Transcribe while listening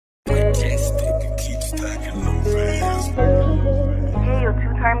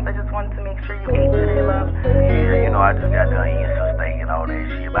times. I just wanted to make sure you ate today, love. Yeah, you know I just got done eating some steak and all that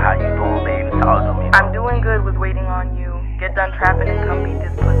shit. But how you doing, baby? Talk to me. I'm doing good. Was waiting on you. Get done trapping and come beat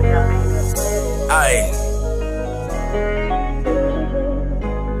this pussy up, baby. Aye.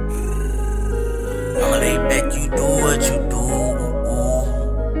 I'ma lay back, you do what you do.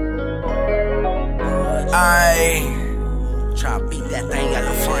 Aye. Try to beat that thing out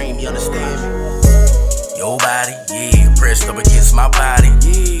the frame, you understand me? Your body, yeah, pressed up against my body.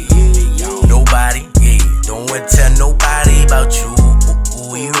 Nobody, yeah, don't want to tell nobody about you.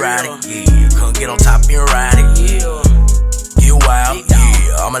 Ooh, you ride it, yeah, come get on top and ride it, yeah. Get wild,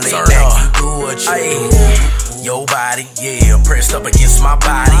 yeah, I'ma lay back, you do what you do. Your body, yeah, pressed up against my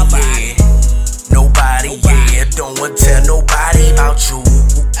body, yeah. Nobody, yeah, don't want to tell nobody about you.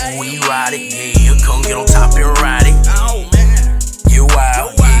 Ooh, you ride it, yeah, come get on top and ride it. Get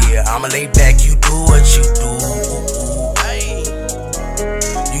wild, yeah, I'ma lay back, you do what you do.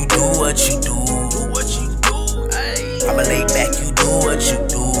 You do what you do. I'ma lay back, you do what you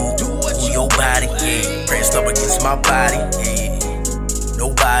do. Your body, yeah, pressed up against my body, yeah.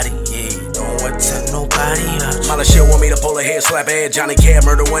 Nobody, yeah, don't want to tell nobody about you. Mama shit want me to pull her head, slap her head, Johnny Cab,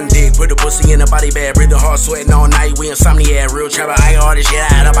 murder one dick, put the pussy in the body bag, breathe the heart, sweating all night, we insomniac, real trapper, I got all this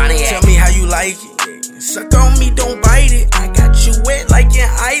shit out of body. Tell me how you like it, suck on me, don't bite it. I got you wet like an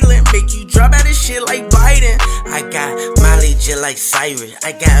island, make you drop out of shit like Biden. I got mileage just like Cyrus,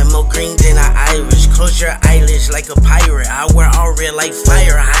 I got more green than an Irish. Close your eyelids like a pirate, I wear all red like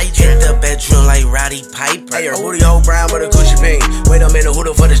fire hydrant. The bedroom like Roddy Piper. Hey, her booty hole brown with a cushy pink. Wait a minute, who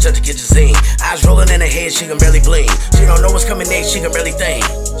the fuck is touch the kitchen scene? Eyes rolling in her head, she can barely blink. She don't know what's coming next, she can barely think.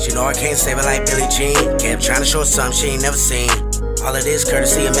 She know I can't save it like Billie Jean. Kept trying to show her something she ain't never seen. All of this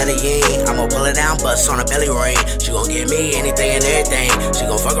courtesy of Medellin. I'ma pull it down, bust on a belly ring. She gon' give me anything and everything. She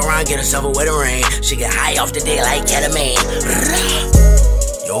gon' fuck around, get herself a wedding ring. She get high off the dick like ketamine.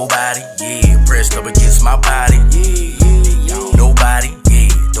 Your body, yeah, pressed up against my body. Nobody, yeah,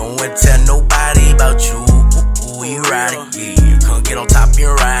 don't want to tell nobody about you. Ooh, you ride it, yeah, come get on top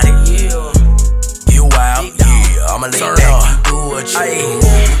and ride it, yeah. Get wild, yeah, I'ma lay back, you do what you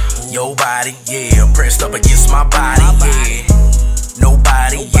do. Your body, yeah, pressed up against my body, yeah.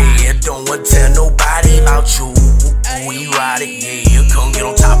 Nobody, yeah, don't want to tell nobody about you. Ooh, you ride it, yeah, come get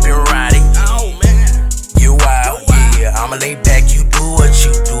on top and ride it. Get wild, yeah, I'ma lay back, you do what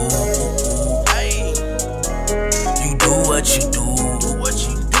you do. You do what you do.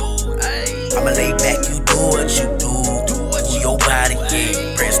 I'ma lay back, you do what you do. Your body,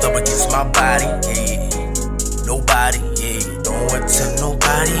 yeah, pressed up against my body, yeah. Nobody, yeah, don't want to tell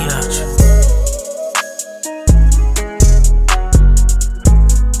nobody about you.